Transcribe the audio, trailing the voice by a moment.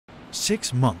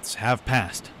6 months have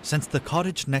passed since the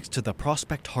cottage next to the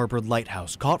Prospect Harbor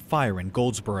Lighthouse caught fire in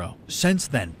Goldsboro. Since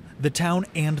then, the town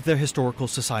and the Historical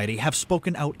Society have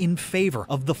spoken out in favor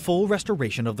of the full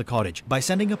restoration of the cottage by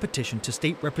sending a petition to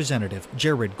State Representative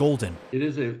Jared Golden.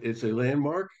 It's a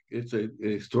landmark. It's a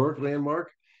historic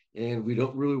landmark, and we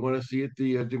don't really want to see it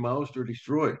demolished or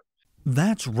destroyed.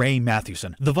 That's Ray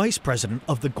Mathewson, the vice president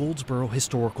of the Goldsboro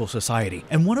Historical Society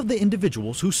and one of the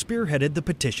individuals who spearheaded the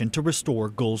petition to restore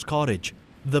Gull's cottage.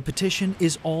 The petition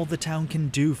is all the town can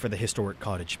do for the historic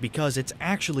cottage because it's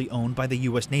actually owned by the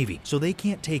U.S. Navy, so they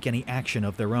can't take any action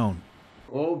of their own.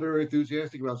 All very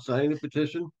enthusiastic about signing the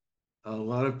petition. A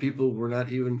lot of people were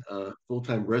not even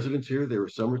full-time residents here. They were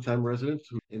summertime residents,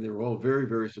 and they were all very,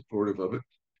 very supportive of it.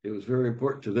 It was very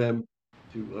important to them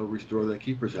to restore that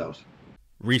keeper's house.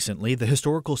 Recently, the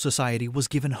Historical Society was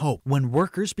given hope when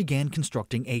workers began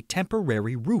constructing a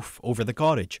temporary roof over the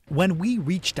cottage. When we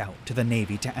reached out to the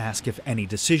Navy to ask if any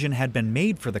decision had been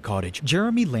made for the cottage,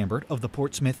 Jeremy Lambert of the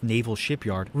Portsmouth Naval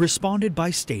Shipyard responded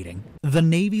by stating, "The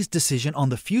Navy's decision on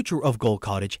the future of Gull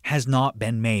Cottage has not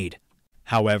been made."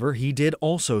 However, he did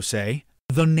also say,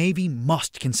 "The Navy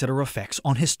must consider effects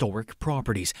on historic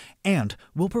properties and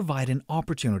will provide an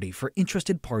opportunity for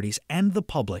interested parties and the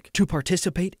public to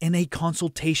participate in a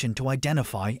consultation to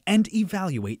identify and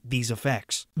evaluate these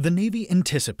effects." The Navy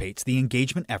anticipates the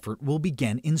engagement effort will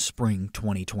begin in spring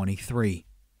 2023.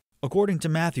 According to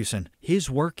Mathewson, his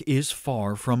work is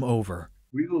far from over.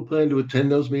 We will plan to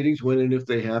attend those meetings when and if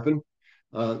they happen.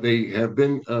 They have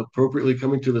been appropriately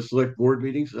coming to the select board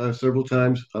meetings several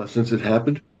times since it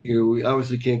happened. We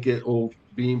obviously can't get old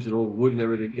beams and old wood and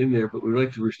everything in there, but we'd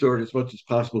like to restore it as much as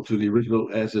possible to the original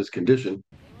as-is condition.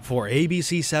 For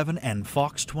ABC 7 and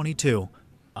Fox 22,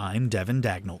 I'm Devin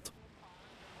Dagnalt.